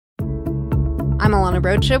I'm Alana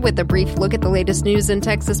Rocha with a brief look at the latest news in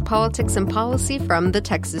Texas politics and policy from the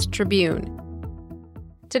Texas Tribune.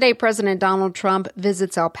 Today, President Donald Trump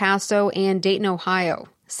visits El Paso and Dayton, Ohio,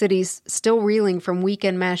 cities still reeling from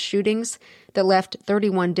weekend mass shootings that left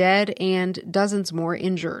 31 dead and dozens more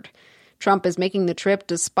injured. Trump is making the trip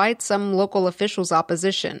despite some local officials'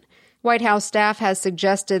 opposition. White House staff has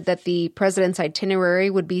suggested that the president's itinerary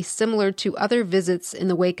would be similar to other visits in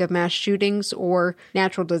the wake of mass shootings or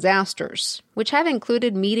natural disasters, which have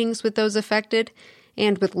included meetings with those affected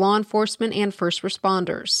and with law enforcement and first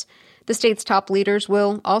responders. The state's top leaders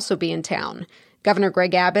will also be in town. Governor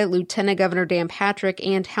Greg Abbott, Lieutenant Governor Dan Patrick,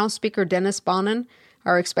 and House Speaker Dennis Bonnen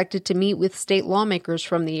are expected to meet with state lawmakers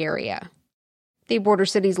from the area. The border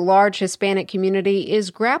city's large Hispanic community is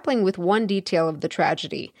grappling with one detail of the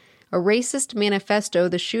tragedy: a racist manifesto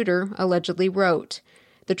the shooter allegedly wrote.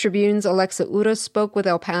 The Tribune's Alexa Ura spoke with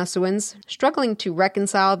El Pasoans, struggling to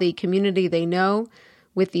reconcile the community they know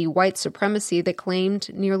with the white supremacy that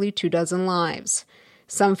claimed nearly 24 lives.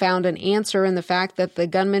 Some found an answer in the fact that the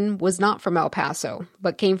gunman was not from El Paso,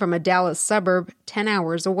 but came from a Dallas suburb 10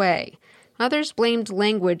 hours away. Others blamed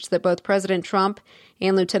language that both President Trump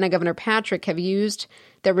and Lieutenant Governor Patrick have used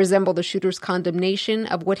that resemble the shooter's condemnation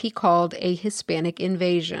of what he called a Hispanic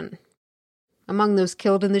invasion. Among those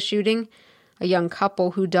killed in the shooting, a young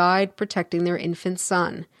couple who died protecting their infant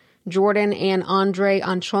son. Jordan and Andre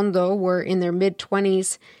Anchondo were in their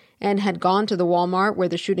mid-20s and had gone to the Walmart where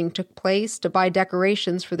the shooting took place to buy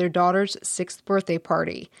decorations for their daughter's 6th birthday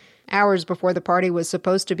party. Hours before the party was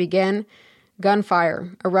supposed to begin,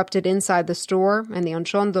 gunfire erupted inside the store, and the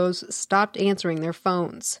Anchondos stopped answering their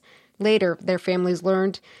phones. Later, their families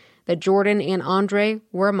learned that Jordan and Andre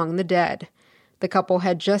were among the dead. The couple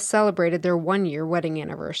had just celebrated their 1-year wedding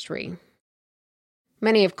anniversary.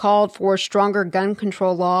 Many have called for stronger gun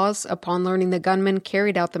control laws upon learning the gunman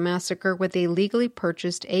carried out the massacre with a legally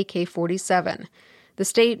purchased AK-47. The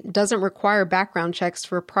state doesn't require background checks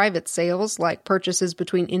for private sales, like purchases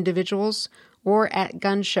between individuals or at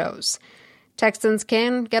gun shows. Texans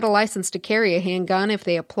can get a license to carry a handgun if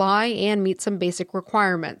they apply and meet some basic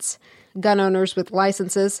requirements. Gun owners with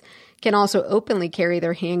licenses can also openly carry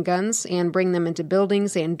their handguns and bring them into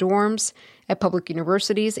buildings and dorms at public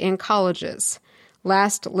universities and colleges.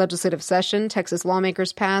 Last legislative session, Texas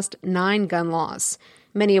lawmakers passed 9 gun laws,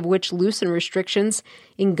 many of which loosen restrictions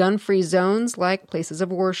in gun-free zones like places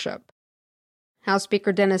of worship. House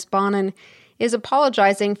Speaker Dennis Bonnen is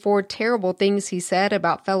apologizing for terrible things he said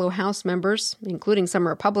about fellow House members, including some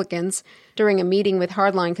Republicans, during a meeting with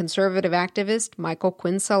hardline conservative activist Michael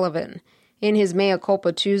Quinn Sullivan. In his mea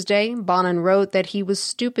culpa Tuesday, Bonnen wrote that he was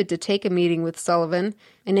stupid to take a meeting with Sullivan,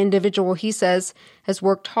 an individual he says has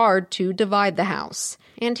worked hard to divide the House.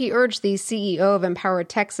 And he urged the CEO of Empower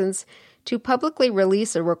Texans to publicly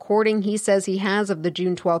release a recording he says he has of the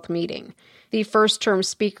June 12th meeting. The first-term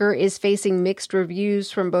speaker is facing mixed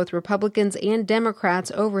reviews from both Republicans and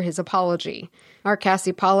Democrats over his apology. Our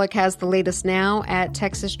Cassie Pollack has the latest now at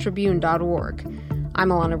texastribune.org. I'm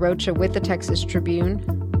Alana Rocha with the Texas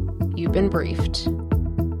Tribune. You've been briefed.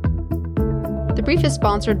 The brief is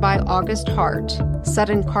sponsored by August Heart.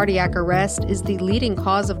 Sudden cardiac arrest is the leading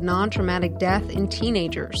cause of non-traumatic death in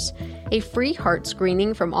teenagers. A free heart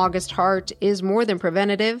screening from August Heart is more than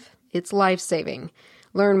preventative, it's life-saving.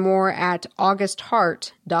 Learn more at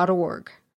augustheart.org.